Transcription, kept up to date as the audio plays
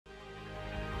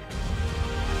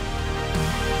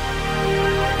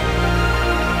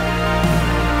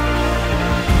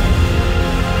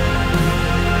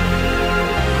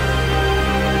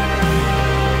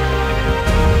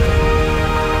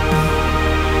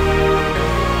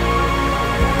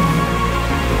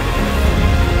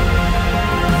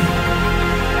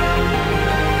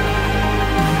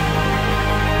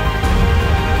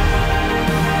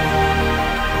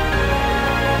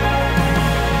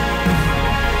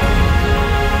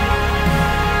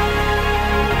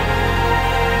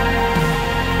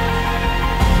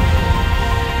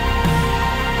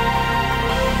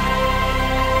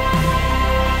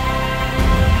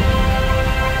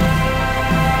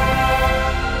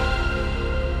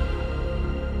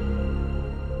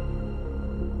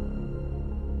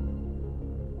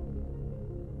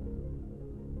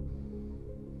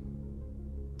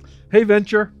Hey,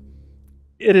 Venture.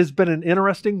 It has been an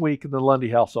interesting week in the Lundy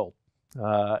household.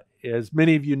 As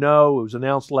many of you know, it was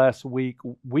announced last week,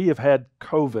 we have had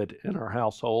COVID in our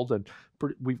household, and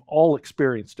we've all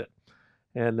experienced it.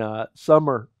 And some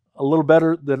are a little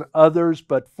better than others,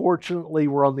 but fortunately,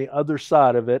 we're on the other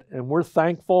side of it. And we're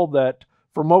thankful that,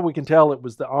 from what we can tell, it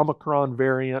was the Omicron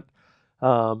variant.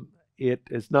 It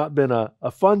has not been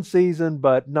a fun season,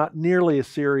 but not nearly as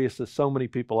serious as so many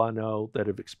people I know that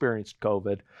have experienced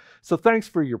COVID. So thanks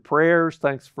for your prayers.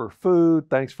 Thanks for food.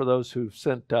 Thanks for those who've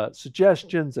sent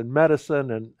suggestions and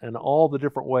medicine and all the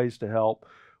different ways to help.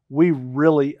 We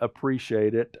really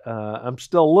appreciate it. I'm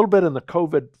still a little bit in the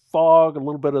COVID fog, a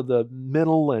little bit of the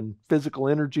mental and physical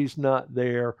energy's not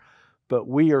there, but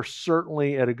we are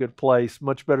certainly at a good place,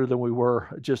 much better than we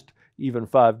were just even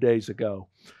 5 days ago.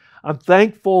 I'm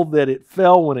thankful that it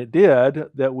fell when it did,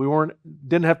 that we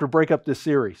didn't have to break up this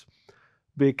series,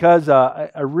 because I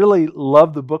really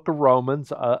love the book of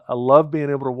Romans. I love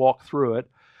being able to walk through it,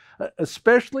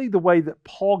 especially the way that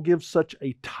Paul gives such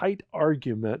a tight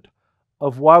argument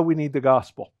of why we need the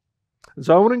gospel. And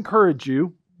so I want to encourage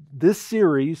you, this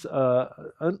series,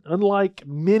 unlike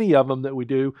many of them that we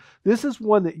do, this is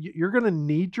one that you're going to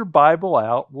need your Bible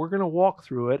out. We're going to walk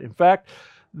through it. In fact,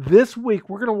 this week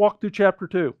we're going to walk through chapter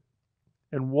 2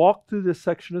 and walk through this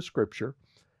section of Scripture.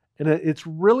 And it's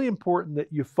really important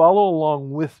that you follow along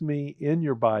with me in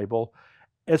your Bible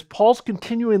as Paul's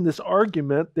continuing this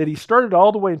argument that he started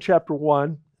all the way in chapter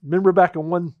 1. Remember back in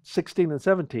 1:16 and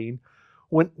 17,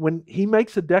 when he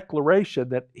makes a declaration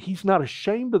that he's not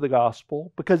ashamed of the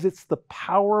gospel because it's the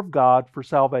power of God for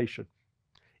salvation.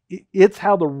 It's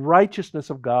how the righteousness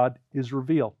of God is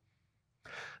revealed.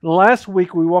 And last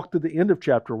week we walked to the end of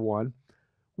chapter 1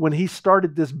 when he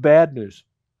started this bad news.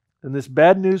 And this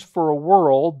bad news for a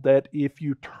world that if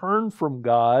you turn from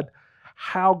God,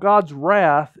 how God's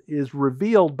wrath is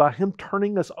revealed by him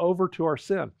turning us over to our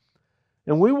sin.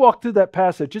 And we walked through that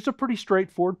passage. It's a pretty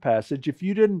straightforward passage. If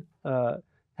you didn't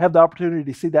have the opportunity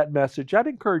to see that message, I'd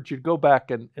encourage you to go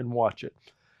back and watch it,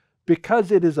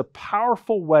 because it is a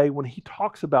powerful way when he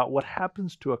talks about what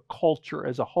happens to a culture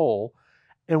as a whole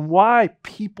and why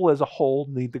people as a whole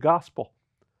need the gospel,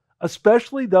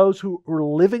 especially those who are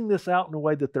living this out in a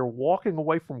way that they're walking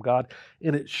away from God.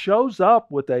 And it shows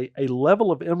up with a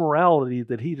level of immorality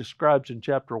that he describes in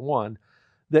chapter 1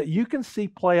 that you can see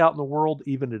play out in the world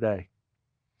even today.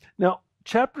 Now,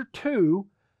 chapter 2,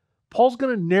 Paul's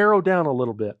going to narrow down a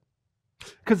little bit,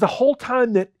 because the whole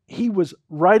time that he was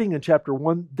writing in chapter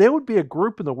 1, there would be a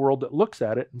group in the world that looks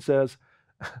at it and says,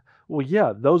 well,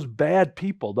 yeah, those bad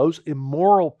people, those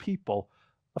immoral people,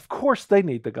 of course they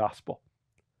need the gospel.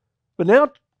 But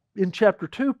now in chapter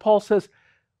 2, Paul says,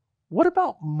 what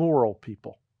about moral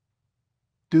people?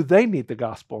 Do they need the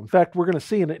gospel? In fact, we're going to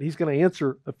see in it, he's going to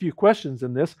answer a few questions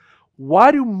in this.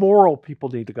 Why do moral people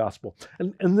need the gospel?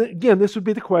 And again, this would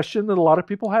be the question that a lot of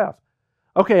people have.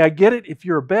 Okay, I get it if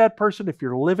you're a bad person, if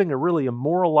you're living a really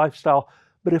immoral lifestyle,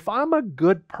 but if I'm a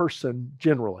good person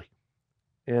generally,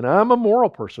 and I'm a moral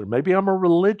person, maybe I'm a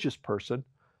religious person,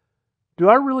 do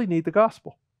I really need the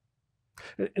gospel?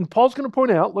 And Paul's going to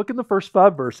point out, look in the first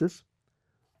 5 verses,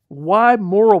 why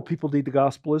moral people need the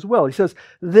gospel as well. He says,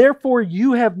 therefore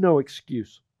you have no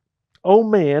excuse, O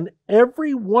man,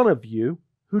 every one of you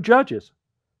who judges.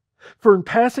 For in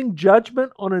passing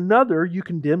judgment on another, you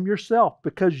condemn yourself,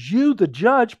 because you, the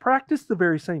judge, practice the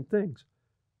very same things.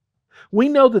 We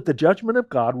know that the judgment of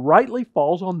God rightly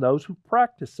falls on those who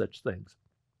practice such things.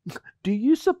 Do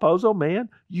you suppose, O man,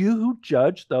 you who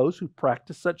judge those who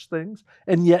practice such things,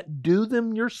 and yet do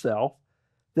them yourself,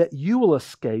 that you will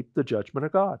escape the judgment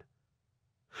of God?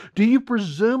 Do you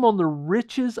presume on the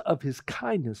riches of his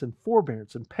kindness and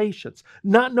forbearance and patience,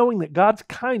 not knowing that God's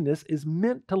kindness is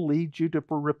meant to lead you to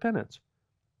repentance?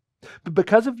 But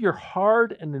because of your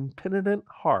hard and impenitent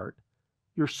heart,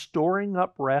 you're storing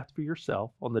up wrath for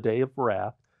yourself on the day of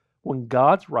wrath, when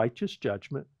God's righteous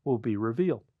judgment will be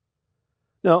revealed.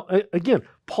 Now, again,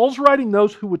 Paul's writing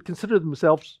those who would consider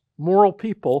themselves moral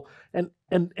people, and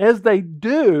as they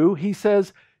do, he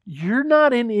says, you're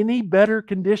not in any better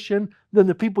condition than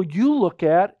the people you look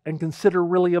at and consider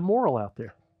really immoral out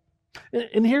there.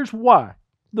 And here's why.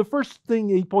 The first thing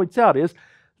he points out is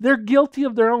they're guilty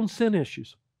of their own sin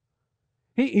issues.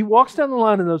 He walks down the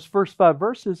line in those first 5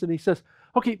 verses and he says,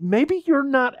 okay, maybe you're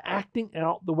not acting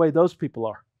out the way those people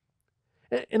are.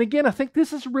 And again, I think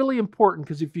this is really important,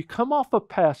 because if you come off a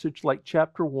passage like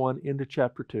chapter 1 into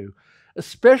chapter 2,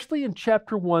 especially in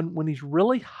chapter 1 when he's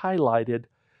really highlighted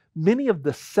many of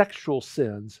the sexual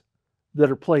sins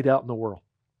that are played out in the world.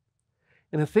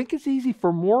 And I think it's easy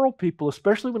for moral people,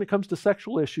 especially when it comes to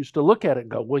sexual issues, to look at it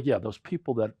and go, well, yeah, those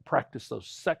people that practice those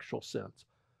sexual sins,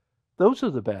 those are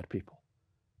the bad people.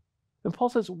 And Paul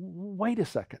says, wait a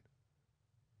second.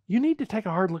 You need to take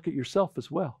a hard look at yourself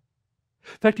as well.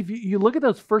 In fact, if you look at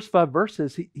those first 5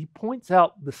 verses, he points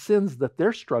out the sins that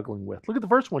they're struggling with. Look at the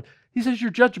first one. He says, you're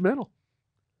judgmental.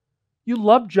 You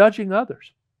love judging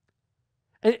others.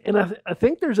 And I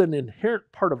think there's an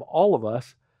inherent part of all of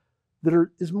us that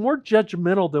is more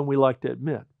judgmental than we like to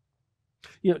admit.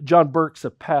 You know, John Burke's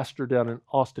a pastor down in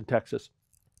Austin, Texas.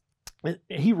 And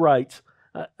he writes,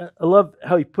 I love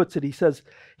how he puts it. He says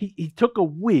he took a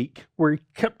week where he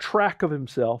kept track of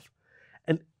himself,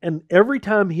 and every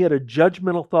time he had a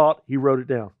judgmental thought, he wrote it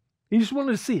down. He just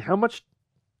wanted to see how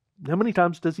many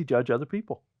times does he judge other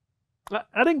people.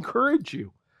 I'd encourage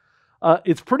you.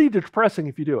 It's pretty depressing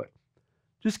if you do it.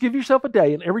 Just give yourself a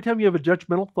day, and every time you have a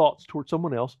judgmental thoughts towards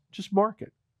someone else, just mark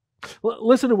it.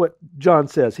 Listen to what John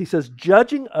says. He says,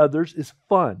 judging others is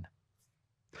fun.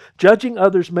 Judging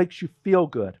others makes you feel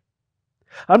good.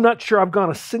 I'm not sure I've gone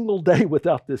a single day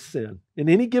without this sin. In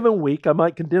any given week, I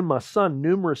might condemn my son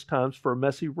numerous times for a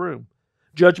messy room,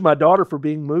 judge my daughter for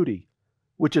being moody,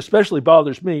 which especially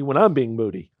bothers me when I'm being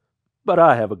moody, but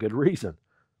I have a good reason.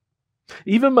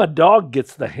 Even my dog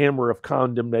gets the hammer of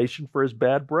condemnation for his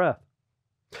bad breath.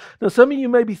 Now, some of you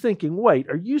may be thinking, wait,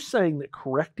 are you saying that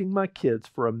correcting my kids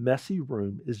for a messy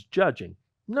room is judging?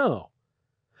 No.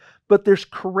 But there's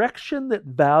correction that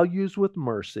values with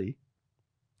mercy,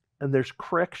 and there's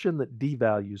correction that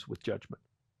devalues with judgment.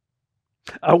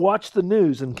 I watch the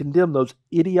news and condemn those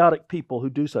idiotic people who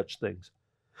do such things.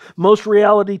 Most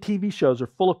reality TV shows are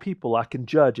full of people I can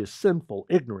judge as sinful,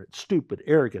 ignorant, stupid,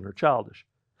 arrogant, or childish.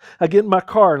 I get in my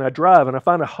car and I drive, and I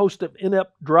find a host of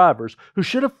inept drivers who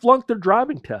should have flunked their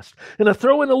driving test. And I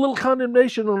throw in a little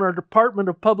condemnation on our Department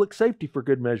of Public Safety for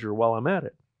good measure while I'm at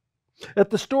it.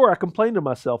 At the store, I complain to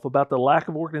myself about the lack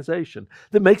of organization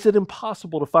that makes it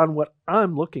impossible to find what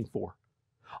I'm looking for.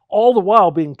 All the while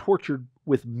being tortured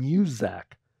with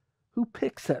music. Who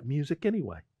picks that music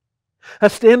anyway? I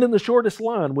stand in the shortest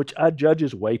line, which I judge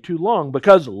is way too long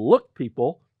because, look,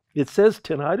 people, it says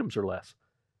 10 items or less.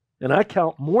 And I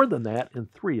count more than that in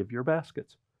 3 of your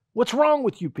baskets. What's wrong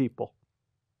with you people?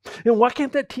 And why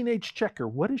can't that teenage checker,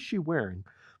 what is she wearing,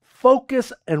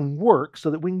 focus and work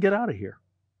so that we can get out of here?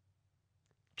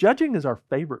 Judging is our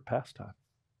favorite pastime.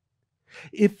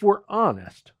 If we're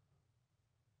honest,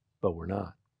 but we're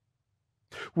not.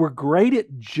 We're great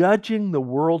at judging the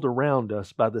world around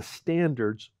us by the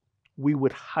standards we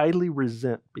would highly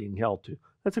resent being held to.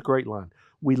 That's a great line.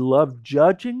 We love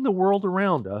judging the world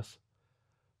around us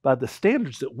by the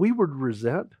standards that we would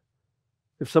resent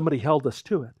if somebody held us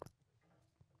to it.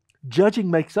 Judging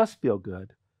makes us feel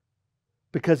good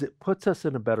because it puts us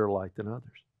in a better light than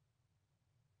others.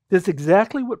 That's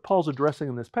exactly what Paul's addressing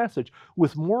in this passage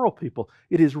with moral people.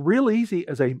 It is real easy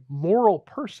as a moral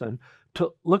person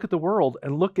to look at the world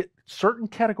and look at certain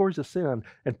categories of sin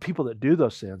and people that do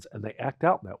those sins and they act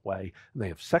out in that way and they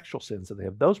have sexual sins and they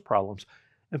have those problems.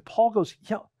 And Paul goes,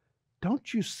 yeah,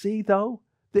 don't you see though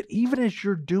that even as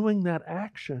you're doing that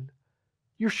action,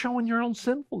 you're showing your own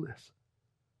sinfulness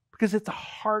because it's the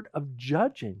heart of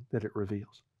judging that it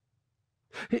reveals.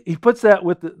 He puts that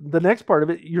with the next part of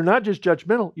it. You're not just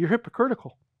judgmental, you're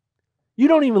hypocritical. You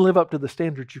don't even live up to the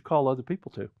standards you call other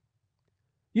people to.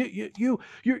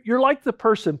 You're like the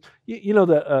person, you know,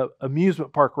 the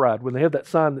amusement park ride when they have that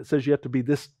sign that says you have to be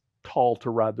this tall to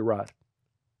ride the ride.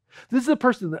 This is the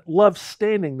person that loves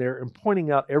standing there and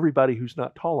pointing out everybody who's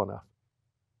not tall enough.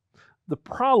 The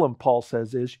problem, Paul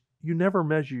says, is you never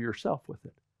measure yourself with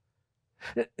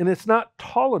it. And it's not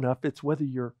tall enough, it's whether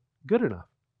you're good enough.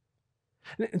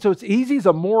 And so it's easy as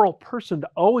a moral person to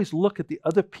always look at the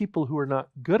other people who are not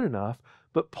good enough,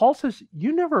 but Paul says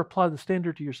you never apply the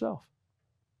standard to yourself,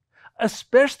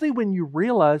 especially when you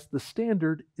realize the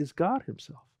standard is God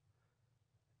himself,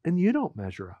 and you don't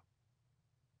measure up.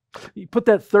 You put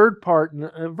that third part,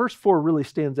 and verse 4 really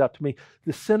stands out to me,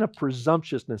 the sin of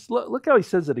presumptuousness. Look how he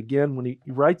says it again when he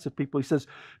writes of people. He says,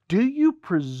 do you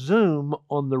presume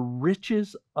on the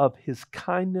riches of his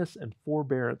kindness and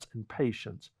forbearance and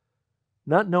patience,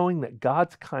 not knowing that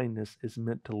God's kindness is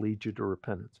meant to lead you to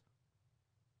repentance?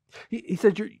 He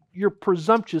said you're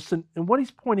presumptuous, and what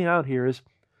he's pointing out here is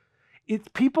it's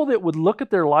people that would look at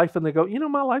their life and they go, you know,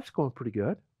 my life's going pretty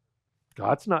good.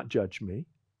 God's not judged me.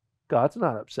 God's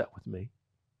not upset with me.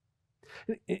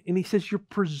 And he says you're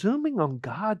presuming on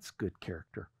God's good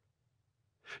character.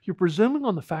 You're presuming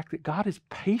on the fact that God is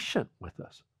patient with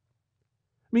us.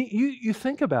 I mean, you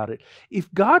think about it.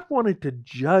 If God wanted to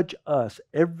judge us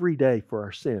every day for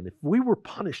our sin, if we were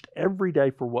punished every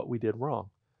day for what we did wrong,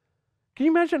 can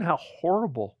you imagine how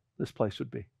horrible this place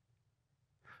would be?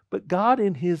 But God,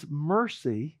 in His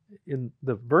mercy, in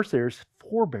the verse there is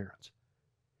forbearance.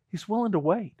 He's willing to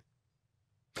wait.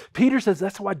 Peter says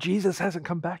that's why Jesus hasn't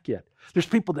come back yet. There's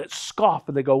people that scoff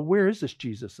and they go, where is this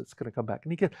Jesus that's going to come back?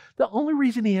 And he goes, the only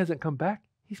reason He hasn't come back,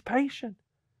 He's patient.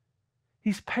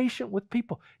 He's patient with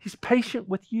people. He's patient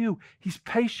with you. He's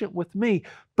patient with me.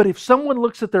 But if someone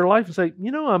looks at their life and say,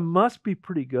 I must be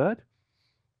pretty good,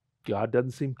 God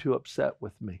doesn't seem too upset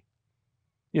with me.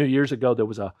 Years ago there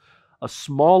was a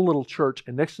small little church,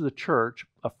 and next to the church,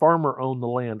 a farmer owned the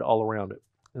land all around it.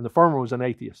 And the farmer was an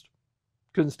atheist.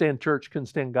 Couldn't stand church, couldn't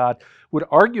stand God, would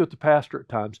argue with the pastor at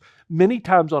times. Many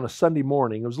times on a Sunday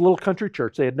morning, it was a little country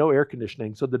church, they had no air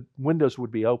conditioning, so the windows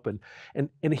would be open.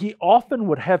 And he often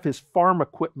would have his farm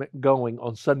equipment going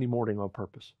on Sunday morning on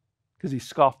purpose because he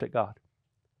scoffed at God.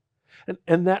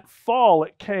 And that fall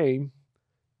it came,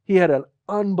 he had an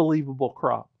unbelievable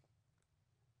crop.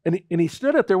 And he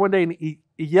stood up there one day and he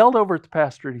yelled over at the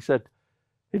pastor and he said,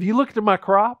 have you looked at my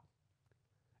crop?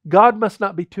 God must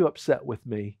not be too upset with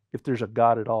me if there's a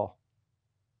God at all.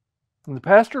 And the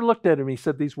pastor looked at him and he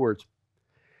said these words.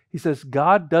 He says,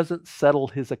 God doesn't settle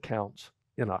His accounts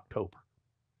in October.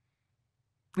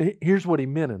 Here's what he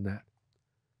meant in that.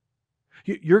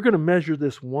 You're going to measure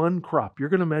this one crop. You're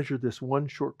going to measure this one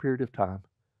short period of time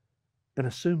and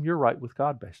assume you're right with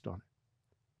God based on it.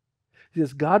 He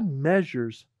says, God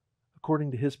measures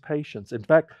according to His patience. In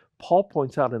fact, Paul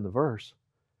points out in the verse,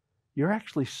 you're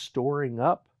actually storing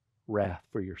up wrath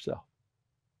for yourself.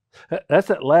 That's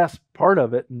that last part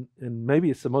of it, and maybe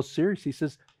it's the most serious. He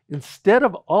says, instead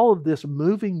of all of this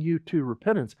moving you to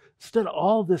repentance, instead of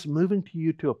all of this moving to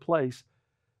you to a place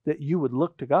that you would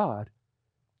look to God,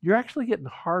 you're actually getting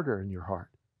harder in your heart.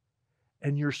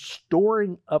 And you're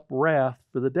storing up wrath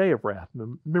for the day of wrath.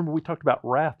 Remember, we talked about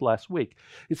wrath last week.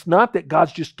 It's not that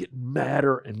God's just getting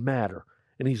madder and madder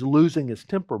and He's losing His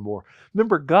temper more.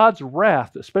 Remember, God's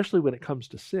wrath, especially when it comes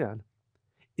to sin,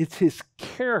 it's His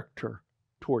character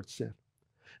towards sin.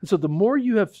 And so the more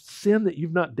you have sin that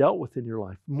you've not dealt with in your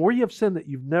life, the more you have sin that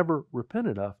you've never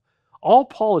repented of, all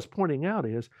Paul is pointing out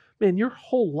is, man, your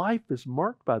whole life is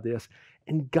marked by this.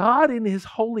 And God in His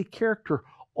holy character,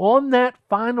 on that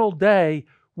final day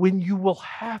when you will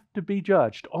have to be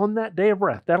judged, on that day of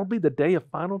wrath, that'll be the day of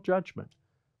final judgment,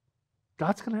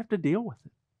 God's going to have to deal with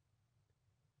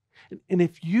it. And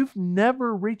if you've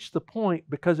never reached the point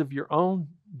because of your own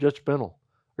judgmental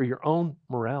or your own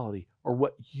morality or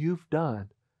what you've done,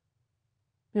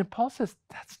 man, Paul says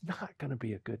that's not going to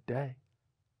be a good day.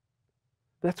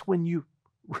 That's when you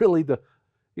really,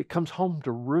 it comes home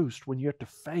to roost, when you have to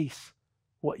face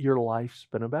what your life's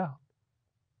been about.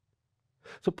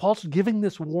 So Paul's giving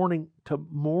this warning to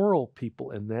moral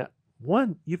people in that.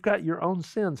 One, you've got your own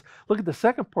sins. Look at the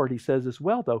second part he says as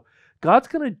well, though. God's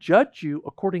going to judge you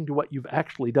according to what you've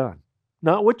actually done.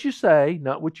 Not what you say,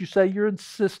 not what you say your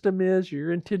system is,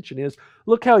 your intention is.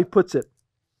 Look how he puts it,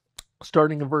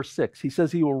 starting in verse 6. He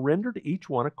says he will render to each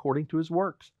one according to his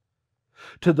works.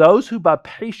 To those who by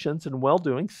patience and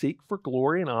well-doing seek for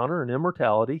glory and honor and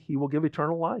immortality, He will give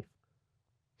eternal life.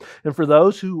 And for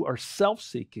those who are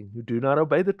self-seeking, who do not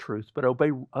obey the truth, but obey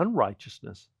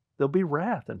unrighteousness, there'll be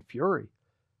wrath and fury.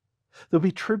 There'll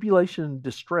be tribulation and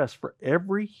distress for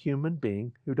every human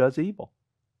being who does evil.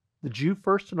 The Jew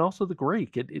first and also the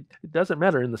Greek. It doesn't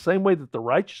matter. In the same way that the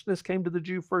righteousness came to the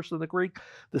Jew first and the Greek,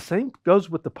 the same goes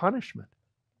with the punishment.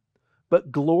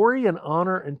 But glory and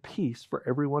honor and peace for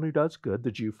everyone who does good,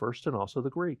 the Jew first and also the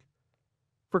Greek.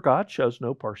 For God shows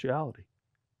no partiality.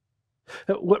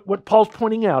 What Paul's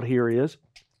pointing out here is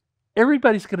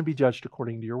everybody's going to be judged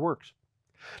according to your works.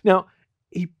 Now,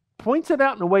 he points it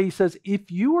out in a way, he says, if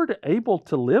you were able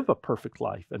to live a perfect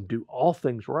life and do all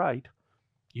things right,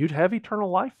 you'd have eternal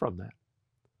life from that.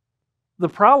 The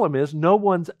problem is no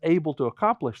one's able to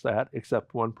accomplish that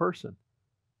except one person.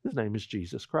 His name is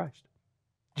Jesus Christ.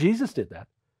 Jesus did that.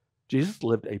 Jesus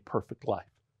lived a perfect life.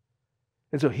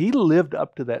 And so He lived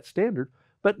up to that standard,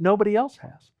 but nobody else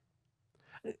has.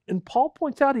 And Paul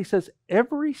points out, he says,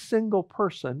 every single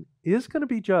person is going to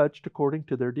be judged according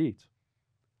to their deeds.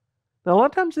 Now, a lot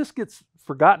of times this gets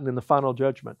forgotten in the final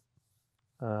judgment.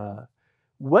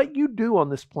 What you do on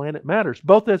this planet matters,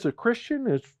 both as a Christian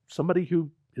and as somebody who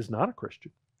is not a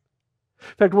Christian.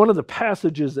 In fact, one of the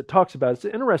passages that talks about, it's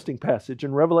an interesting passage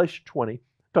in Revelation 20,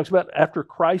 talks about after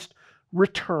Christ's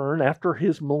return, after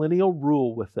His millennial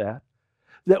rule with that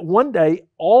one day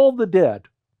all the dead,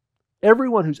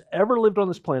 everyone who's ever lived on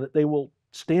this planet, they will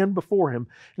stand before him.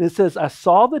 And it says, I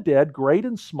saw the dead, great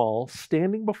and small,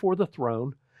 standing before the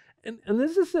throne. And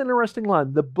this is an interesting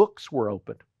line. The books were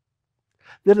opened.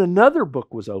 Then another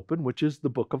book was opened, which is the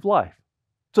book of life.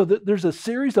 So there's a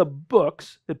series of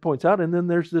books, it points out, and then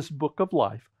there's this book of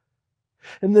life.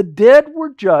 And the dead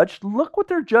were judged. Look what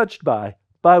they're judged by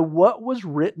what was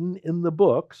written in the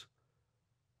books,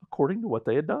 according to what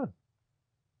they had done.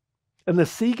 And the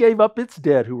sea gave up its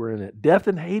dead who were in it. Death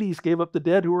and Hades gave up the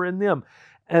dead who were in them.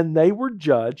 And they were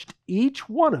judged, each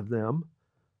one of them,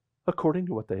 according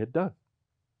to what they had done.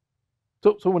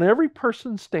 So when every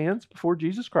person stands before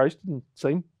Jesus Christ, in the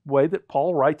same way that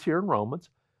Paul writes here in Romans,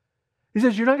 he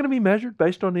says, you're not going to be measured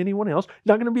based on anyone else.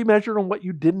 You're not going to be measured on what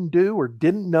you didn't do or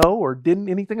didn't know or didn't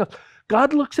anything else.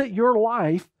 God looks at your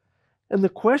life, and the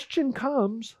question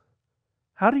comes,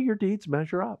 how do your deeds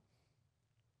measure up?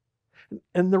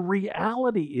 And the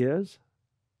reality is,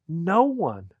 no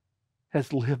one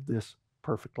has lived this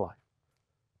perfect life.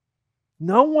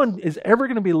 No one is ever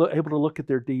going to be able to look at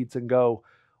their deeds and go,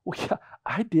 well, yeah,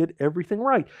 I did everything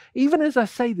right. Even as I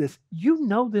say this, you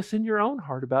know this in your own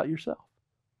heart about yourself.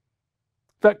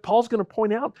 In fact, Paul's going to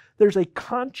point out there's a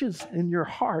conscience in your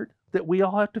heart that we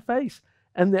all have to face,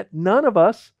 and that none of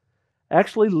us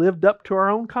actually lived up to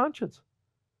our own conscience.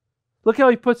 Look how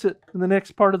he puts it in the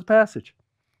next part of the passage.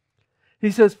 He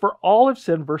says, for all have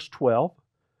sinned, verse 12,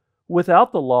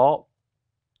 without the law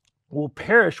will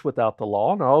perish without the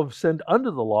law, and all who have sinned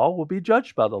under the law will be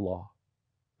judged by the law.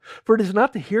 For it is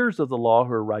not the hearers of the law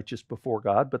who are righteous before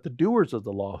God, but the doers of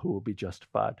the law who will be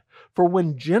justified. For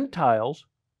when Gentiles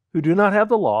who do not have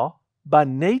the law, by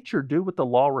nature do what the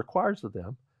law requires of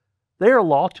them, they are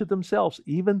law to themselves,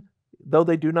 even though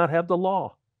they do not have the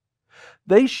law.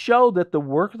 They show that the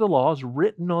work of the law is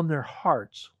written on their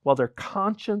hearts, while their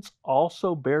conscience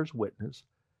also bears witness,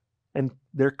 and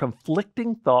their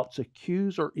conflicting thoughts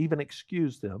accuse or even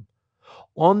excuse them.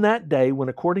 On that day, when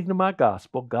according to my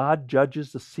gospel, God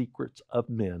judges the secrets of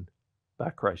men by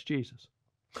Christ Jesus.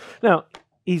 Now,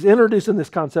 he's introducing this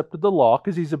concept of the law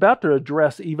because he's about to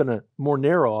address even a more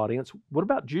narrow audience. What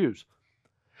about Jews?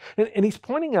 And he's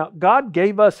pointing out God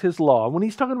gave us his law. When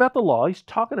he's talking about the law, he's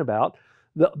talking about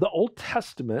the Old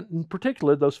Testament, in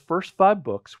particular, those first 5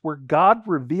 books, where God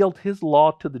revealed his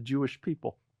law to the Jewish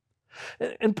people.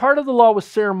 And part of the law was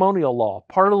ceremonial law.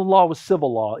 Part of the law was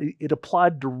civil law. It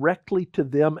applied directly to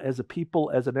them as a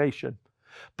people, as a nation.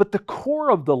 But the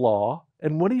core of the law,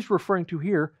 and what he's referring to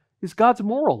here, is God's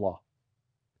moral law.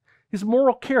 His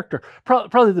moral character.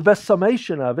 Probably the best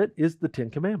summation of it is the 10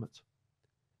 Commandments.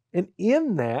 And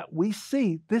in that, we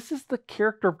see this is the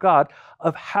character of God,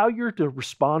 of how you're to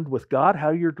respond with God, how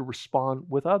you're to respond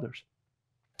with others.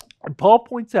 And Paul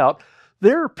points out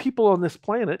there are people on this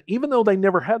planet, even though they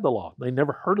never had the law, they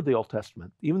never heard of the Old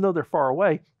Testament, even though they're far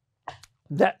away,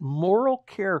 that moral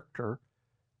character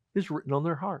is written on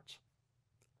their hearts.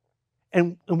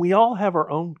 And we all have our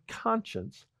own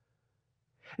conscience.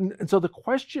 And so the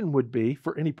question would be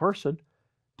for any person,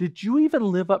 did you even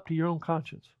live up to your own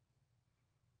conscience?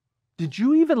 Did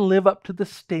you even live up to the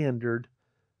standard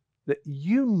that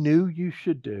you knew you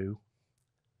should do,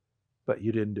 but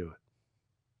you didn't do it?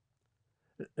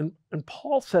 And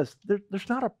Paul says there's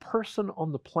not a person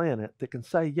on the planet that can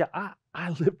say, yeah, I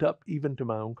lived up even to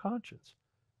my own conscience.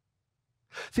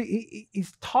 See,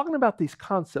 he's talking about these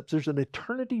concepts. There's an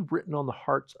eternity written on the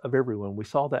hearts of everyone. We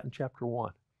saw that in chapter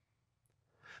 1.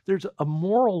 There's a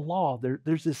moral law.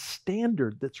 There's this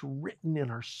standard that's written in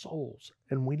our souls,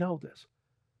 and we know this.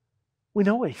 We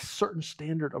know a certain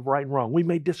standard of right and wrong. We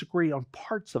may disagree on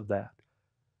parts of that.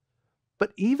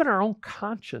 But even our own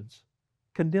conscience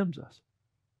condemns us.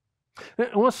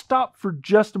 I want to stop for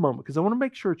just a moment because I want to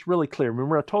make sure it's really clear.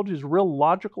 Remember, I told you it's a real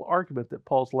logical argument that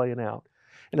Paul's laying out.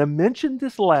 And I mentioned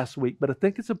this last week, but I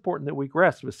think it's important that we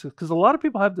grasp this because a lot of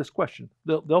people have this question.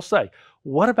 They'll say,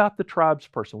 what about the tribes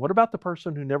person? What about the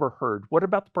person who never heard? What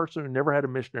about the person who never had a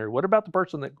missionary? What about the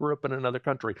person that grew up in another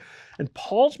country? And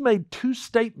Paul's made 2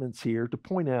 statements here to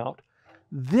point out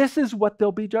this is what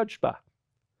they'll be judged by.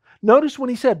 Notice when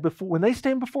he said, when they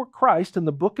stand before Christ and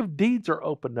the book of deeds are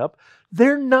opened up,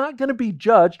 they're not going to be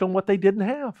judged on what they didn't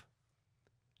have.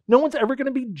 No one's ever going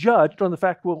to be judged on the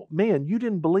fact, well, man, you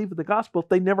didn't believe in the gospel if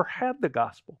they never had the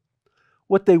gospel.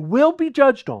 What they will be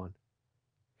judged on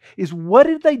is what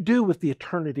did they do with the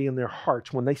eternity in their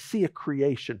hearts when they see a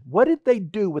creation? What did they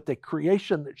do with a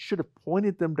creation that should have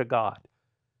pointed them to God?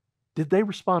 Did they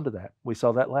respond to that? We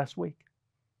saw that last week.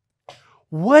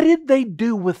 What did they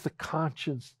do with the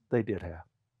conscience they did have?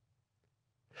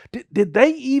 Did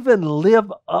they even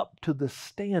live up to the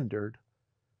standard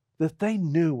that they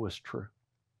knew was true?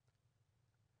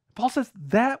 Paul says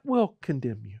that will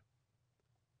condemn you.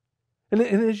 And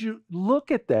as you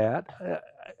look at that,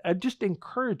 I just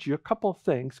encourage you a couple of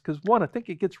things, because one, I think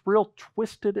it gets real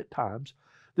twisted at times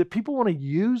that people want to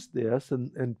use this,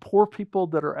 and poor people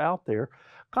that are out there.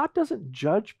 God doesn't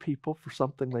judge people for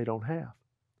something they don't have,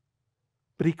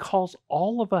 but he calls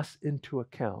all of us into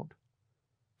account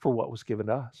for what was given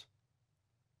to us.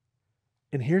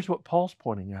 And here's what Paul's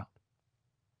pointing out.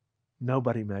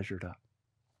 Nobody measured up.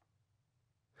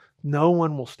 No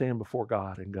one will stand before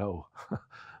God and go,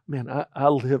 man, I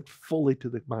lived fully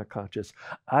to my conscience.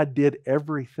 I did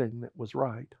everything that was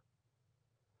right.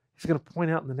 He's going to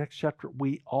point out in the next chapter,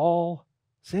 we all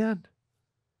sinned.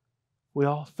 We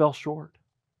all fell short.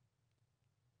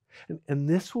 And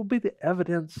this will be the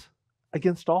evidence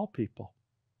against all people.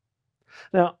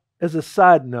 Now, as a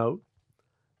side note,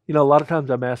 a lot of times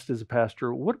I'm asked as a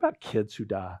pastor, what about kids who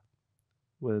die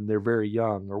when they're very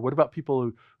young? Or what about people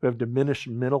who have diminished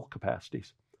mental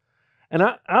capacities? And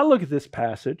I look at this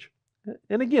passage,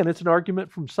 and again, it's an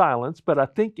argument from silence, but I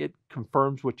think it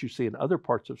confirms what you see in other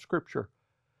parts of Scripture,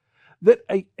 that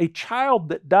a child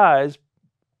that dies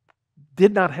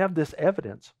did not have this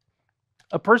evidence.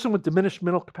 A person with diminished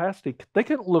mental capacity, they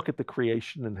can't look at the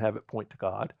creation and have it point to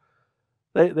God.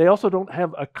 They also don't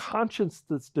have a conscience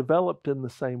that's developed in the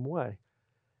same way.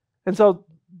 And so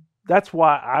that's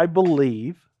why I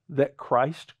believe that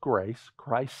Christ's grace,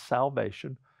 Christ's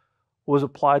salvation, was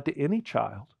applied to any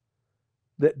child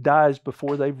that dies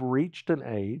before they've reached an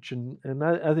age, and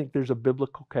I think there's a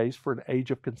biblical case for an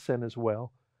age of consent as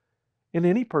well, in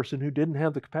any person who didn't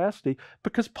have the capacity,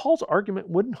 because Paul's argument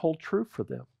wouldn't hold true for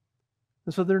them.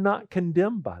 And so they're not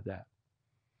condemned by that.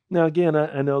 Now, again,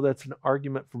 I know that's an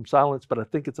argument from silence, but I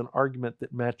think it's an argument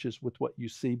that matches with what you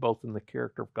see both in the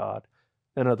character of God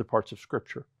and other parts of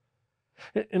Scripture.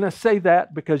 And I say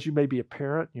that because you may be a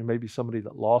parent, you may be somebody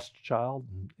that lost a child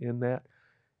in that.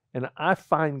 And I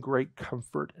find great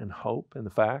comfort and hope in the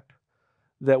fact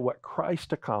that what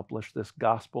Christ accomplished, this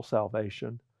gospel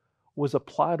salvation, was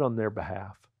applied on their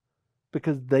behalf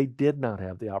because they did not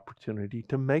have the opportunity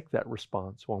to make that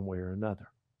response one way or another.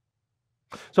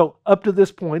 So up to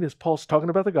this point, as Paul's talking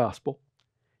about the gospel,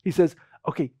 he says,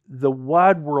 okay, the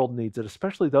wide world needs it,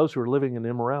 especially those who are living in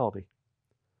immorality.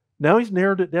 Now he's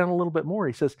narrowed it down a little bit more.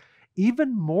 He says,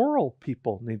 even moral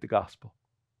people need the gospel.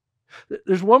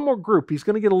 There's one more group. He's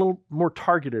going to get a little more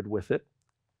targeted with it.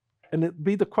 And it'd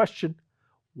be the question,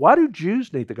 why do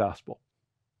Jews need the gospel?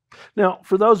 Now,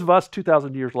 for those of us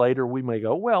 2,000 years later, we may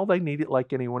go, well, they need it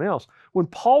like anyone else. When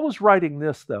Paul was writing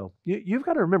this, though, you've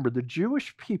got to remember the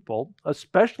Jewish people,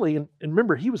 especially, and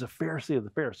remember, he was a Pharisee of the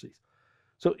Pharisees.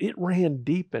 So it ran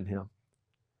deep in him.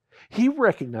 He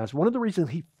recognized one of the reasons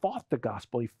he fought the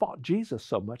gospel, he fought Jesus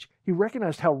so much, he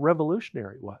recognized how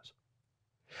revolutionary it was.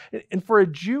 And for a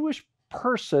Jewish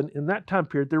person in that time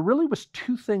period, there really was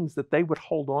two things that they would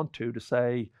hold on to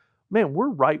say, man, we're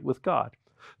right with God.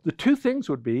 The two things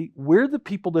would be, we're the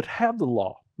people that have the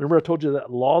law. Remember I told you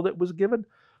that law that was given?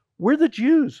 We're the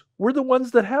Jews. We're the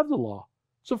ones that have the law.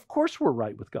 So of course we're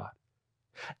right with God.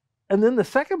 And then the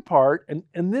second part,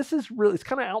 and this is really, it's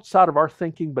kind of outside of our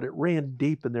thinking, but it ran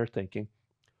deep in their thinking,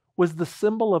 was the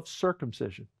symbol of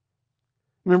circumcision.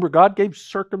 Remember, God gave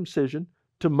circumcision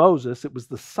to Moses. It was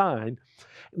the sign.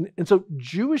 And so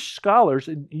Jewish scholars,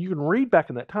 and you can read back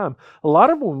in that time, a lot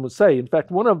of them would say, in fact,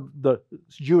 one of the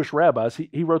Jewish rabbis,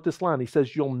 he wrote this line. He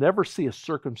says, you'll never see a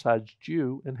circumcised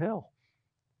Jew in hell.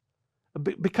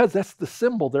 Because that's the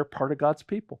symbol. They're part of God's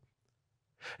people.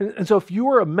 And so if you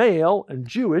were a male and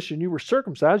Jewish and you were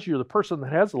circumcised, you're the person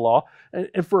that has the law.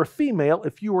 And for a female,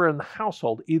 if you were in the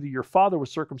household, either your father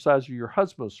was circumcised or your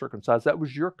husband was circumcised, that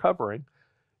was your covering,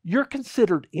 you're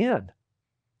considered in.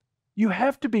 You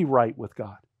have to be right with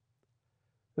God.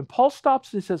 And Paul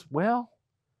stops and he says, well,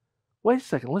 wait a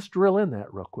second, let's drill in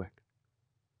that real quick.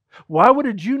 Why would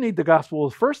a Jew need the gospel? Well,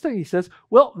 the first thing he says,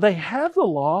 well, they have the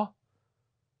law,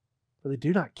 but they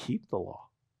do not keep the law.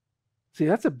 See,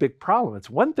 that's a big problem. It's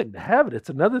one thing to have it. It's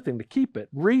another thing to keep it.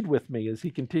 Read with me as he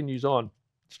continues on,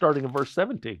 starting in verse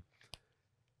 17.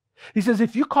 He says,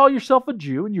 if you call yourself a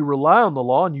Jew and you rely on the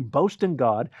law and you boast in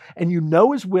God and you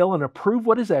know His will and approve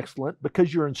what is excellent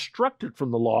because you're instructed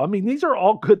from the law. I mean, these are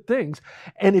all good things.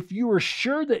 And if you are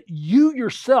sure that you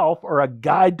yourself are a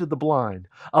guide to the blind,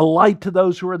 a light to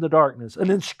those who are in the darkness,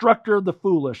 an instructor of the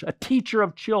foolish, a teacher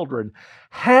of children,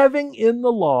 having in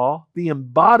the law the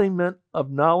embodiment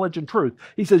of knowledge and truth.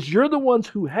 He says, you're the ones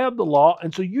who have the law.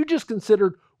 And so you just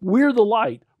considered we're the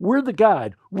light, we're the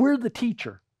guide, we're the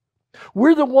teacher.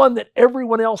 We're the one that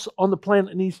everyone else on the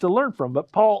planet needs to learn from.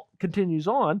 But Paul continues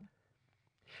on.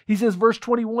 He says, verse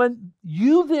 21,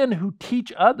 you then who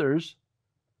teach others,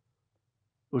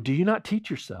 well, do you not teach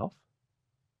yourself?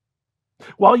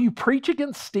 While you preach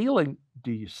against stealing,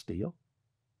 do you steal?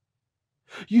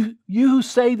 You who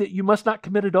say that you must not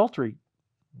commit adultery,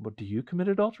 well, do you commit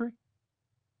adultery?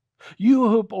 You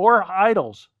who abhor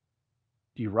idols,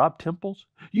 do you rob temples?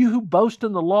 You who boast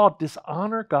in the law,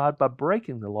 dishonor God by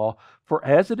breaking the law. For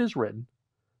as it is written,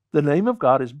 the name of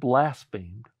God is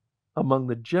blasphemed among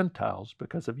the Gentiles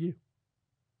because of you.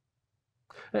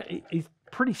 He's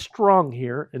pretty strong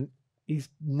here, and he's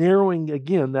narrowing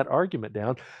again that argument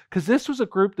down, because this was a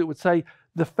group that would say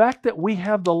the fact that we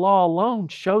have the law alone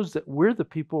shows that we're the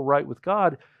people right with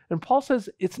God. And Paul says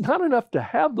it's not enough to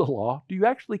have the law. Do you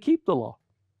actually keep the law?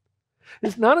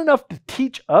 It's not enough to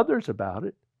teach others about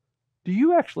it. Do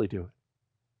you actually do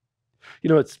it? You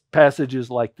know, it's passages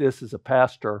like this as a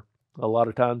pastor, a lot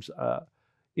of times,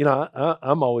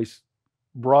 I'm always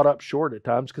brought up short at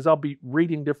times because I'll be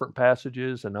reading different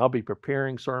passages and I'll be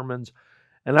preparing sermons.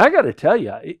 And I got to tell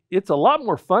you, it's a lot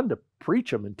more fun to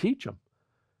preach them and teach them,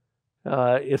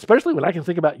 especially when I can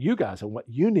think about you guys and what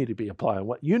you need to be applying,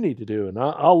 what you need to do. And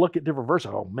I'll look at different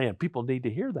verses. Oh, man, people need to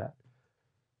hear that.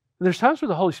 And there's times where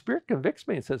the Holy Spirit convicts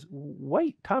me and says,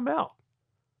 wait, time out.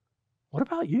 What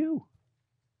about you?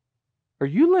 Are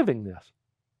you living this?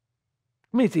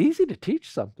 I mean, it's easy to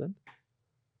teach something.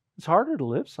 It's harder to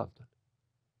live something.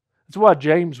 That's why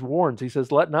James warns. He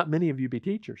says, let not many of you be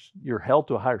teachers. You're held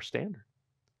to a higher standard.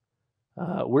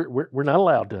 We're not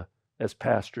allowed to, as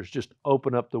pastors, just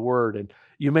open up the Word. And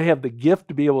you may have the gift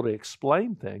to be able to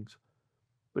explain things,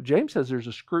 but James says there's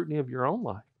a scrutiny of your own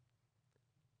life.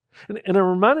 And I'm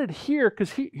reminded here,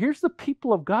 because here's the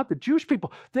people of God, the Jewish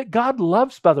people, that God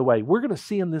loves, by the way. We're going to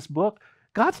see in this book,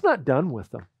 God's not done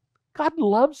with them. God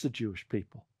loves the Jewish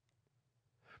people.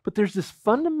 But there's this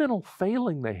fundamental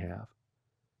failing they have,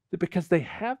 that because they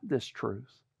have this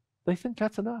truth, they think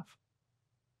that's enough.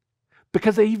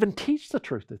 Because they even teach the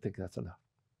truth, they think that's enough.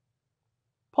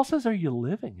 Paul says, are you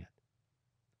living it?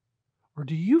 Or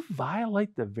do you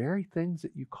violate the very things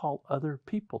that you call other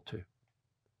people to?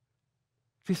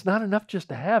 It's not enough just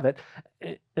to have it.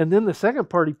 And then the second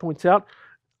part he points out,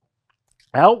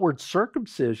 outward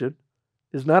circumcision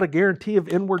is not a guarantee of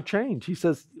inward change. He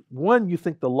says, one, you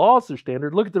think the law is the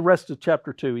standard. Look at the rest of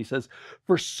chapter 2. He says,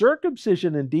 for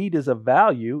circumcision indeed is of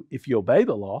value if you obey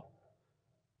the law.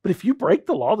 But if you break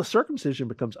the law, the circumcision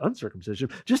becomes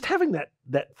uncircumcision. Just having that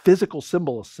physical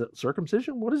symbol of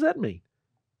circumcision, what does that mean?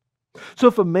 So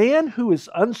if a man who is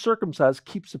uncircumcised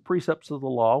keeps the precepts of the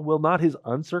law, will not his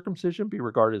uncircumcision be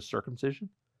regarded as circumcision?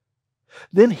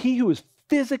 Then he who is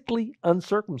physically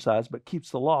uncircumcised but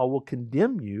keeps the law will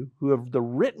condemn you who have the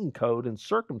written code and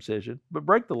circumcision but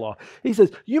break the law. He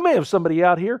says, you may have somebody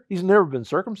out here, he's never been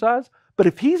circumcised, but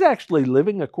if he's actually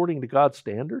living according to God's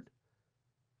standard,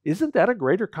 isn't that a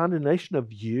greater condemnation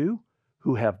of you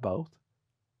who have both?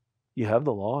 You have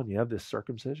the law and you have this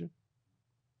circumcision.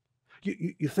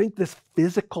 You think this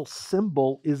physical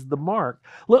symbol is the mark.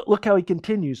 Look how he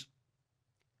continues.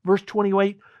 Verse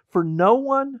 28, for no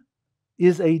one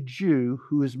is a Jew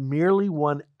who is merely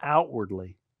one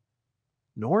outwardly,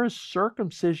 nor is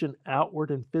circumcision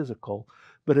outward and physical,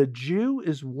 but a Jew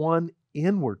is one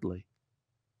inwardly.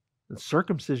 And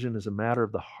circumcision is a matter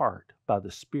of the heart, by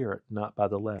the Spirit, not by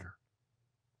the letter.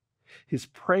 His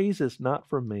praise is not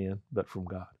from man, but from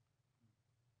God.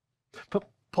 But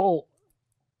Paul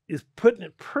is putting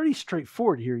it pretty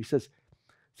straightforward here. He says,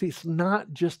 see, it's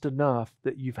not just enough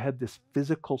that you've had this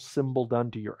physical symbol done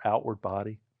to your outward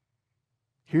body.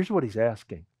 Here's what he's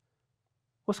asking.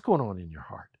 What's going on in your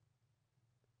heart?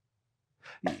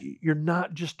 You're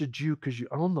not just a Jew because you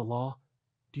own the law.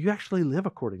 Do you actually live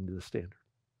according to the standard?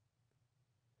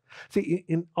 See,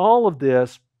 in all of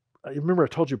this, I remember I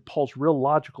told you Paul's real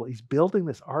logical. He's building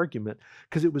this argument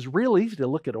because it was real easy to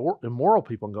look at immoral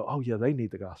people and go, oh yeah, they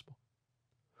need the gospel.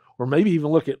 Or maybe even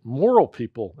look at moral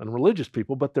people and religious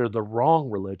people, but they're the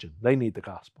wrong religion. They need the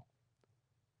gospel.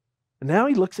 And now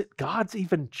he looks at God's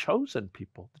even chosen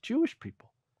people, the Jewish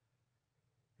people.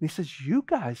 And he says, you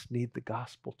guys need the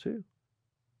gospel too.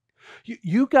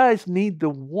 You guys need the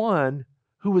one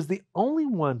who was the only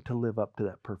one to live up to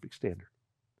that perfect standard.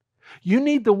 You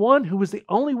need the one who was the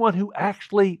only one who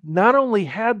actually not only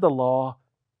had the law,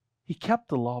 he kept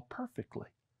the law perfectly.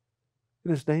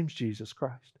 And his name's Jesus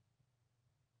Christ.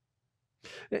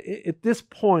 At this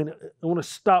point, I want to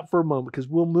stop for a moment because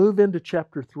we'll move into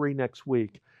chapter 3 next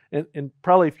week. And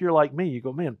probably if you're like me, you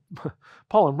go, man,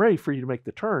 Paul, I'm ready for you to make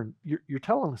the turn. You're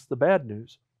telling us the bad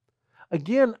news.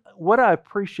 Again, what I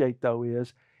appreciate, though,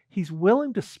 is he's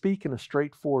willing to speak in a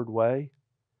straightforward way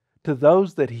to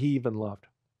those that he even loved.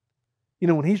 You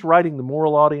know, when he's writing the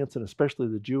moral audience, and especially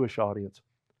the Jewish audience,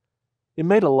 it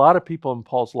made a lot of people in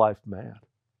Paul's life mad.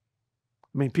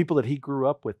 I mean, people that he grew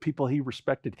up with, people he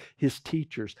respected, his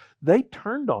teachers, they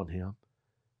turned on him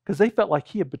because they felt like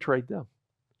he had betrayed them.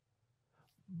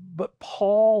 But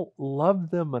Paul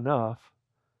loved them enough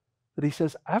that he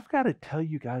says, I've got to tell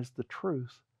you guys the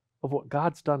truth of what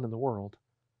God's done in the world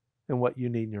and what you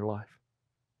need in your life.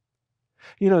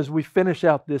 You know, as we finish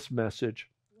out this message,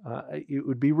 it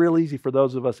would be real easy for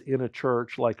those of us in a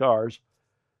church like ours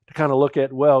to kind of look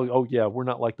at, well, oh yeah, we're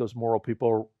not like those moral people,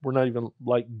 or we're not even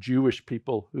like Jewish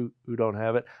people who don't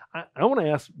have it. I want to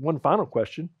ask one final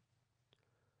question.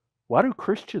 Why do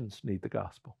Christians need the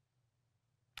gospel?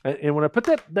 And when I put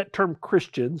that term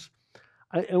Christians,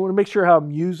 I want to make sure how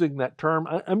I'm using that term.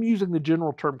 I'm using the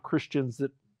general term Christians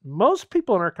that most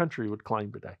people in our country would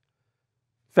claim today.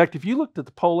 In fact, if you looked at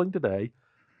the polling today,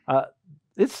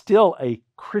 it's still a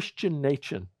Christian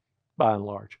nation by and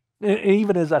large. And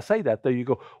even as I say that, though, you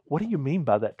go, what do you mean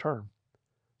by that term?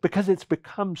 Because it's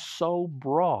become so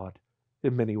broad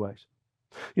in many ways.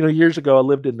 You know, years ago, I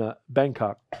lived in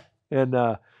Bangkok, and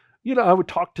you know, I would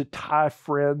talk to Thai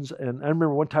friends, and I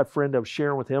remember one Thai friend I was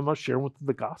sharing with him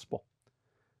the gospel.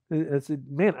 And I said,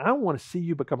 man, I want to see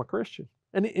you become a Christian.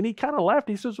 And he kind of laughed.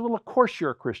 He says, well, of course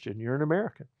you're a Christian. You're an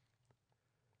American.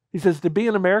 He says, to be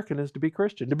an American is to be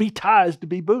Christian. To be Thai is to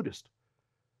be Buddhist.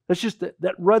 That's just,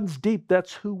 that runs deep.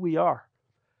 That's who we are.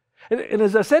 And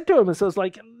as I said to him, it was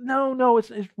like, no,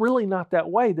 it's really not that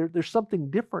way. There's something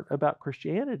different about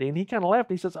Christianity. And he kind of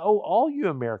laughed. He says, oh, all you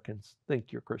Americans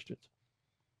think you're Christians.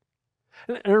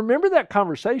 And I remember that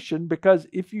conversation because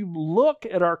if you look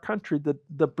at our country,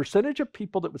 the percentage of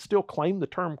people that would still claim the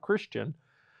term Christian,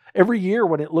 every year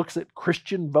when it looks at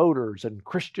Christian voters and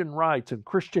Christian rights and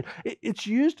Christian, it's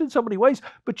used in so many ways,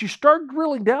 but you start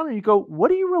drilling down and you go, what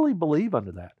do you really believe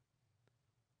under that?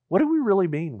 What do we really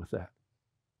mean with that?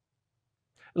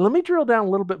 And let me drill down a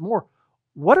little bit more.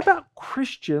 What about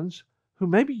Christians who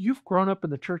maybe you've grown up in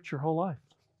the church your whole life?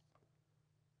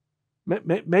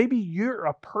 Maybe you're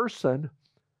a person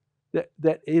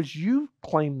that as you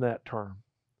claim that term.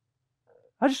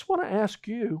 I just want to ask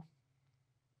you,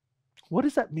 what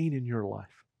does that mean in your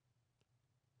life?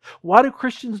 Why do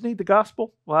Christians need the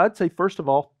gospel? Well, I'd say, first of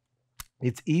all,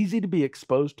 it's easy to be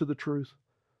exposed to the truth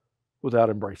without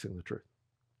embracing the truth.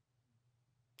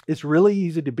 It's really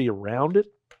easy to be around it,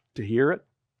 to hear it.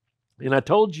 And I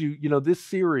told you, this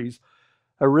series,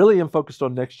 I really am focused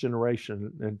on next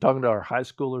generation and talking to our high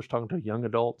schoolers, talking to young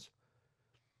adults.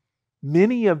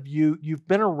 Many of you, you've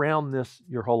been around this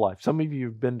your whole life. Some of you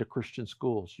have been to Christian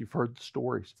schools. You've heard the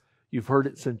stories. You've heard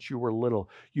it since you were little.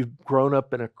 You've grown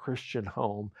up in a Christian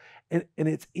home. And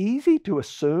it's easy to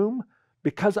assume,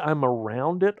 because I'm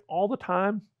around it all the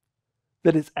time,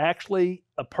 that it's actually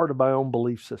a part of my own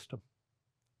belief system.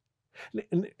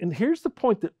 And here's the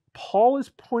point that Paul is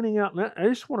pointing out, and I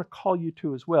just want to call you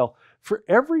to as well. For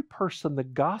every person, the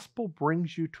gospel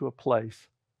brings you to a place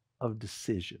of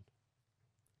decision.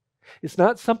 It's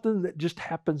not something that just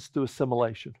happens through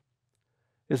assimilation.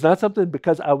 It's not something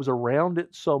because I was around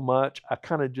it so much, I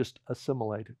kind of just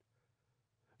assimilated.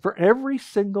 For every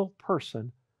single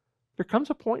person, there comes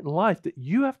a point in life that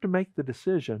you have to make the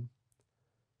decision,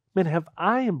 man, have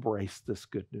I embraced this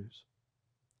good news?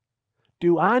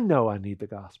 Do I know I need the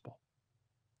gospel?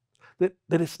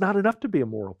 That it's not enough to be a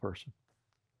moral person.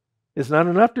 It's not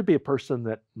enough to be a person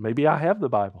that maybe I have the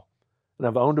Bible and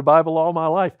I've owned a Bible all my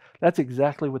life. That's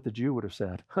exactly what the Jew would have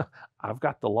said. I've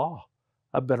got the law.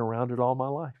 I've been around it all my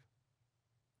life.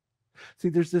 See,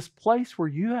 there's this place where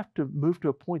you have to move to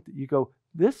a point that you go,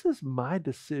 this is my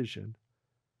decision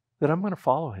that I'm going to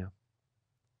follow him.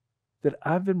 That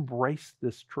I've embraced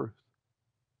this truth.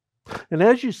 And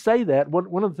as you say that,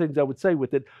 one of the things I would say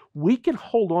with it, we can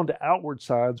hold on to outward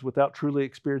signs without truly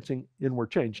experiencing inward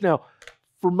change. Now,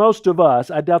 for most of us,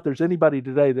 I doubt there's anybody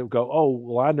today that would go, oh,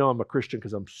 well, I know I'm a Christian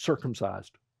because I'm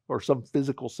circumcised, or some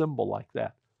physical symbol like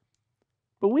that.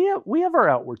 But we have our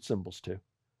outward symbols too.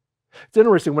 It's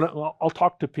interesting when I'll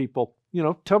talk to people,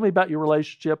 tell me about your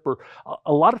relationship, or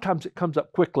a lot of times it comes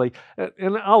up quickly.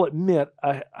 And I'll admit,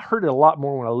 I heard it a lot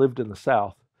more when I lived in the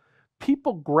South.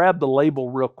 People grab the label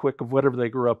real quick of whatever they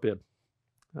grew up in,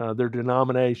 their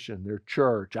denomination, their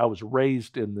church. I was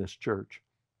raised in this church.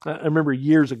 I remember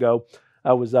years ago,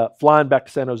 I was flying back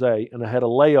to San Jose, and I had a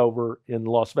layover in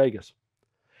Las Vegas.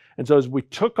 And so as we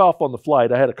took off on the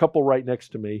flight, I had a couple right next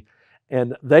to me,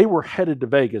 and they were headed to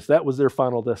Vegas. That was their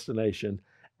final destination,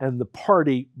 and the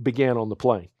party began on the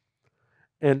plane.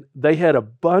 And they had a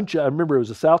bunch of, I remember it was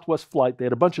a Southwest flight, they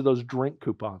had a bunch of those drink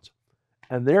coupons.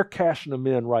 And they're cashing them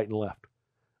in right and left.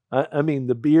 I mean,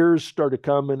 the beers started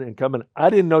coming and coming. I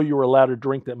didn't know you were allowed to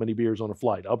drink that many beers on a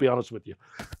flight. I'll be honest with you.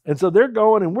 And so they're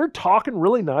going, and we're talking,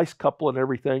 really nice couple and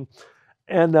everything.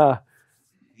 And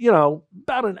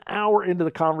about an hour into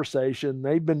the conversation,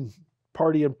 they've been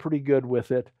partying pretty good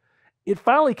with it. It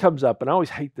finally comes up, and I always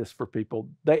hate this for people.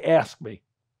 They ask me,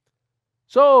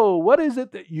 so what is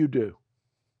it that you do?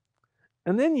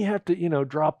 And then you have to,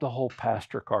 drop the whole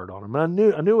pastor card on them.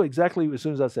 I knew exactly as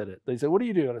soon as I said it. They said, what do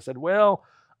you do? And I said, well,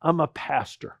 I'm a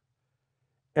pastor.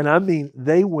 And I mean,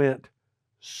 they went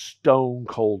stone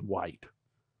cold white.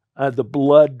 The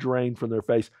blood drained from their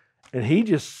face. And he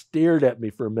just stared at me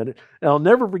for a minute. And I'll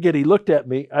never forget, he looked at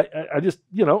me. I just,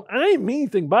 I didn't mean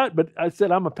anything by it, but I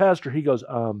said, I'm a pastor. He goes,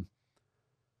 I'm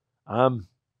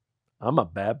a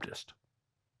Baptist.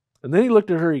 And then he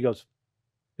looked at her, he goes,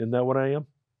 isn't that what I am?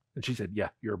 And she said, yeah,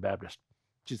 you're a Baptist.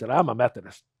 She said, I'm a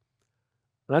Methodist.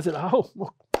 And I said, oh,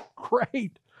 well,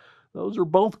 great. Those are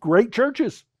both great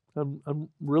churches. I'm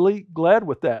really glad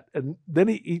with that. And then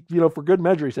he, for good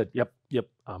measure, he said, yep,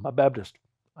 I'm a Baptist.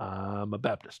 I'm a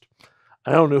Baptist.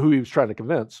 I don't know who he was trying to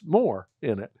convince more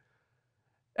in it.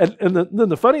 And then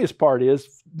the funniest part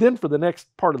is, then for the next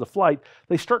part of the flight,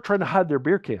 they start trying to hide their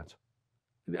beer cans.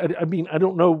 I mean, I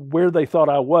don't know where they thought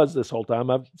I was this whole time.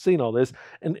 I've seen all this.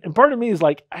 And part of me is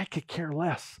like, I could care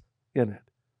less in it.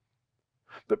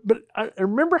 But I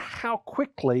remember how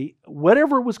quickly,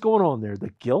 whatever was going on there,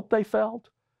 the guilt they felt,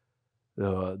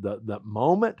 the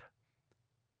moment,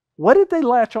 what did they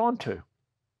latch onto?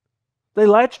 They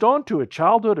latched onto a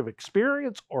childhood of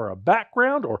experience or a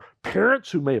background or parents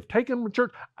who may have taken them to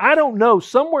church. I don't know,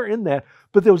 somewhere in that,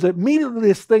 but there was immediately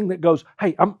this thing that goes,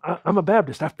 hey, I'm a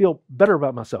Baptist. I feel better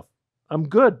about myself. I'm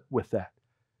good with that.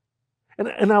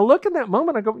 And I look in that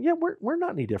moment, I go, yeah, we're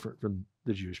not any different from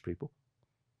the Jewish people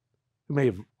who may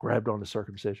have grabbed onto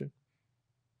circumcision.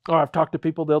 Or I've talked to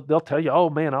people, they'll tell you, oh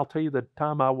man, I'll tell you the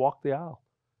time I walked the aisle.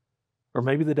 Or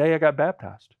maybe the day I got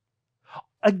baptized.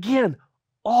 Again,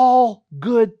 all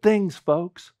good things,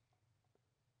 folks.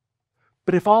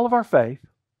 But if all of our faith,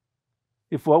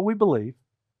 if what we believe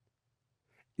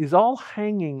is all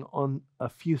hanging on a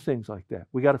few things like that,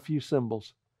 we got a few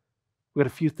symbols, we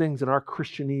got a few things in our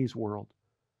Christianese world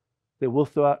that we'll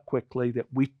throw out quickly, that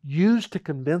we use to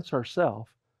convince ourselves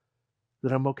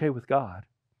that I'm okay with God,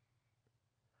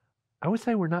 I would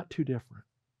say we're not too different.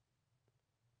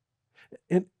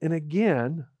 And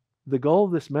again, the goal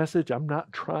of this message, I'm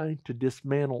not trying to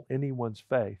dismantle anyone's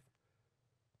faith.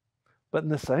 But in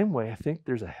the same way, I think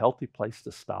there's a healthy place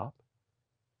to stop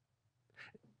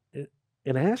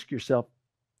and ask yourself,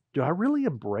 do I really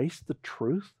embrace the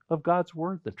truth of God's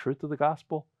word, the truth of the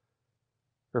gospel?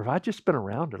 Or have I just been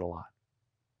around it a lot?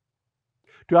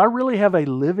 Do I really have a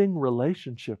living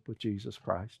relationship with Jesus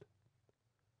Christ?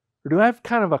 Or do I have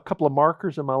kind of a couple of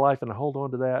markers in my life and I hold on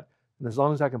to that? And as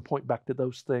long as I can point back to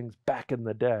those things back in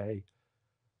the day,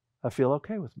 I feel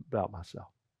okay about myself.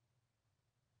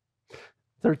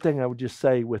 Third thing I would just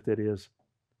say with it is,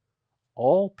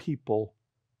 all people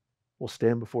will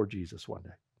stand before Jesus one day.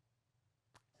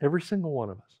 Every single one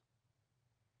of us.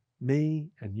 Me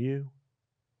and you.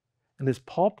 And as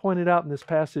Paul pointed out in this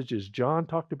passage, as John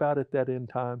talked about at that end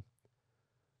time,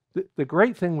 the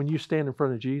great thing when you stand in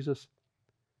front of Jesus,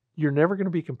 you're never going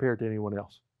to be compared to anyone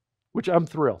else, which I'm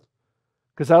thrilled.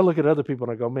 Because I look at other people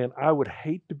and I go, man, I would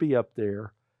hate to be up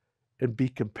there and be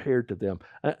compared to them.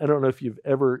 I don't know if you've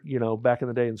ever, back in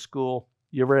the day in school,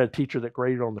 you ever had a teacher that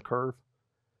graded on the curve?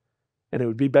 And it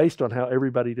would be based on how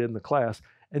everybody did in the class.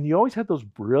 And you always had those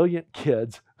brilliant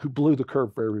kids who blew the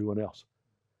curve for everyone else.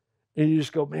 And you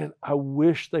just go, man, I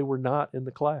wish they were not in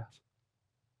the class.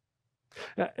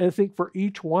 And I think for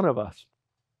each one of us,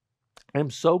 I'm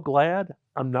so glad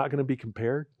I'm not going to be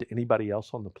compared to anybody else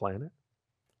on the planet.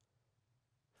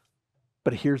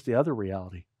 But here's the other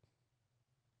reality.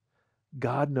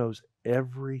 God knows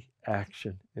every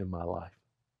action in my life.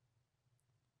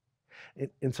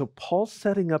 And so Paul's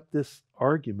setting up this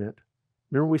argument.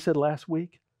 Remember we said last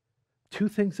week? Two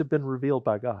things have been revealed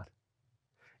by God.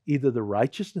 Either the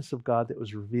righteousness of God that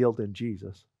was revealed in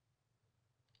Jesus,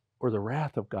 or the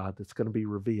wrath of God that's going to be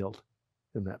revealed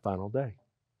in that final day.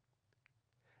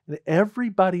 And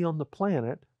everybody on the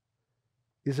planet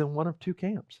is in one of two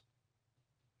camps.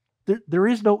 There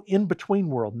is no in-between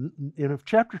world. And if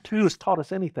chapter 2 has taught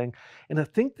us anything, and I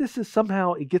think this is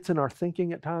somehow, it gets in our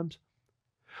thinking at times,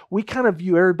 we kind of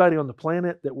view everybody on the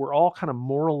planet that we're all kind of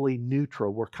morally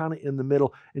neutral. We're kind of in the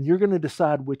middle, and you're going to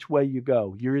decide which way you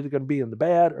go. You're either going to be in the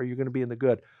bad or you're going to be in the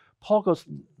good. Paul goes,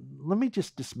 let me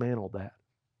just dismantle that.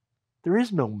 There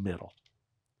is no middle.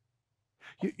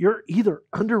 You're either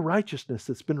under righteousness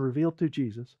that's been revealed through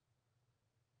Jesus,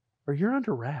 or you're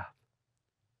under wrath.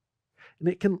 And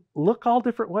it can look all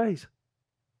different ways.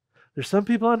 There's some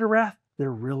people under wrath, they're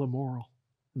real immoral,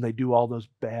 and they do all those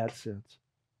bad sins.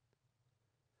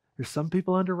 There's some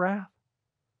people under wrath,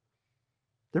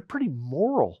 they're pretty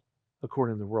moral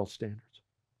according to the world standards.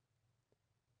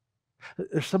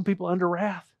 There's some people under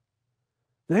wrath.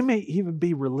 They may even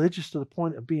be religious to the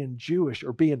point of being Jewish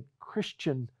or being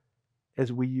Christian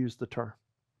as we use the term.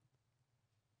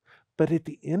 But at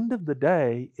the end of the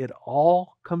day, it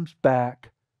all comes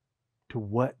back to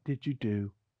what did you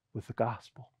do with the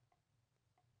gospel?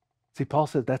 See, Paul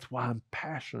said that's why I'm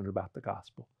passionate about the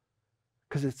gospel,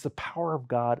 because it's the power of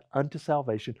God unto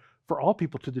salvation for all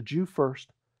people, to the Jew first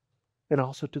and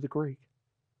also to the Greek.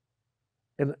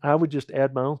 And I would just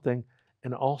add my own thing,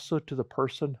 and also to the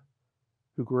person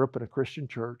who grew up in a Christian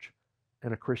church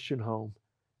and a Christian home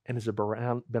and has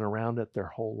been around it their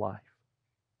whole life.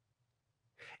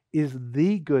 Is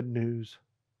the good news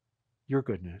your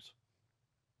good news?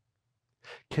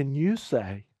 Can you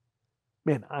say,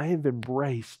 man, I have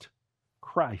embraced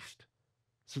Christ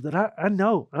so that I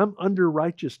know I'm under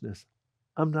righteousness.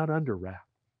 I'm not under wrath.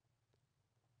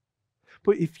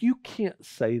 But if you can't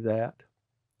say that,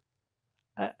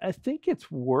 I think it's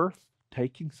worth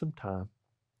taking some time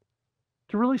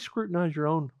to really scrutinize your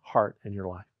own heart and your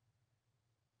life.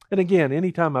 And again,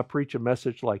 anytime I preach a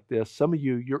message like this, some of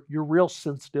you're real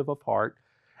sensitive of heart,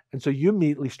 and so you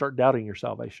immediately start doubting your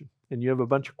salvation, and you have a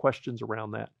bunch of questions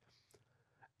around that.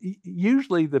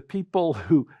 Usually the people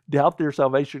who doubt their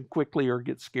salvation quickly or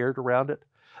get scared around it,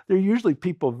 they're usually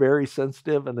people very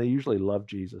sensitive, and they usually love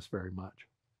Jesus very much.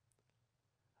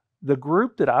 The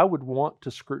group that I would want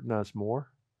to scrutinize more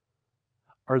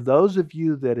are those of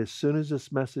you that as soon as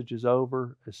this message is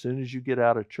over, as soon as you get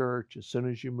out of church, as soon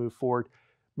as you move forward,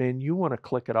 man, you want to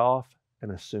click it off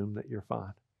and assume that you're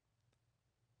fine.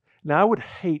 Now, I would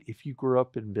hate if you grew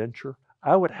up in venture.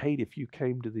 I would hate if you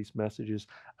came to these messages.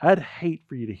 I'd hate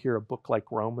for you to hear a book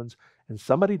like Romans and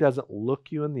somebody doesn't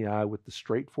look you in the eye with the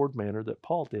straightforward manner that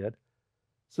Paul did,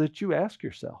 so that you ask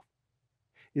yourself,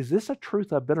 is this a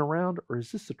truth I've been around, or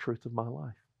is this the truth of my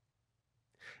life?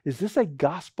 Is this a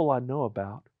gospel I know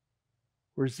about,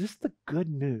 or is this the good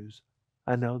news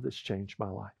I know that's changed my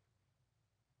life?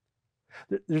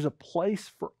 There's a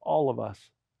place for all of us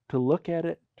to look at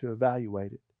it, to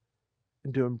evaluate it,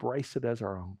 and to embrace it as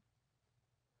our own.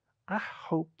 I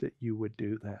hope that you would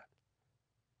do that.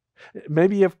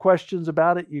 Maybe you have questions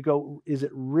about it. You go, is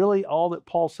it really all that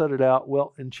Paul said it out?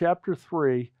 Well, in chapter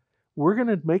 3, we're going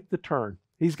to make the turn.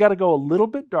 He's got to go a little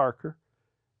bit darker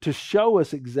to show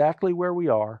us exactly where we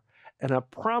are. And I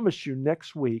promise you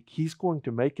next week, he's going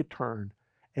to make a turn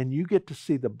and you get to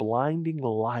see the blinding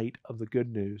light of the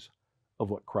good news of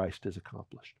what Christ has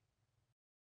accomplished.